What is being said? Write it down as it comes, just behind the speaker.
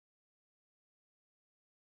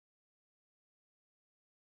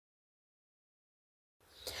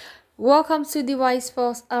Welcome to the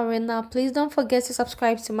Sports Arena. Please don't forget to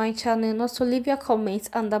subscribe to my channel and also leave your comments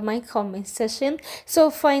under my comment section. So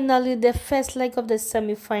finally, the first leg of the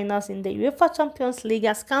semi-finals in the UEFA Champions League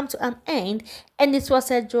has come to an end, and it was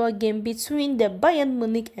a draw game between the Bayern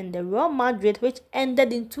Munich and the Real Madrid, which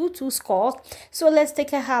ended in 2-2 scores. So let's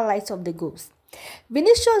take a highlight of the goals.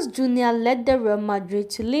 Vinicius Jr. led the Real Madrid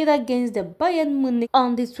to lead against the Bayern Munich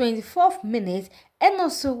on the 24th minute, and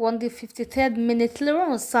also on the 53rd minute,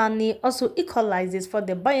 Leroy Sané also equalizes for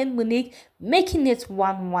the Bayern Munich, making it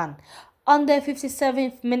 1-1. On the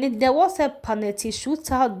 57th minute, there was a penalty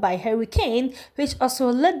shootout by Harry Kane, which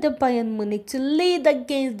also led the Bayern Munich to lead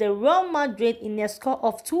against the Real Madrid in a score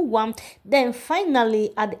of 2-1. Then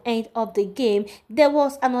finally, at the end of the game, there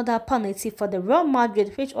was another penalty for the Real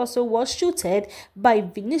Madrid, which also was shooted by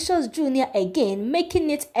Vinicius Jr. again,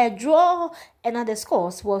 making it a draw, and the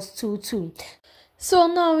scores was 2-2. So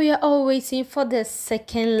now we are all waiting for the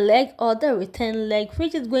second leg or the return leg,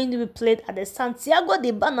 which is going to be played at the Santiago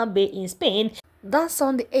de Bernabeu in Spain. That's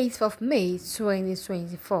on the 8th of May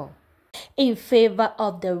 2024. In favor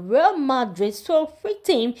of the Real Madrid, so free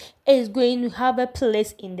team is going to have a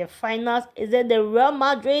place in the finals. Is it the Real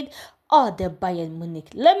Madrid or the Bayern Munich?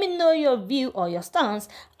 Let me know your view or your stance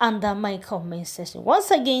under my comment section.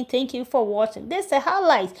 Once again, thank you for watching. This is a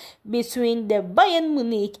highlight between the Bayern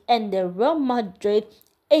Munich and the Real Madrid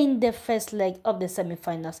in the first leg of the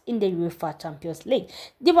semi-finals in the UEFA Champions League.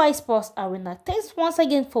 The Sports Arena. Thanks once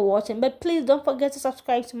again for watching, but please don't forget to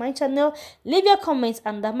subscribe to my channel. Leave your comments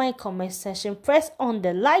under my comment section. Press on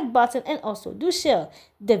the like button and also do share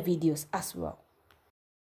the videos as well.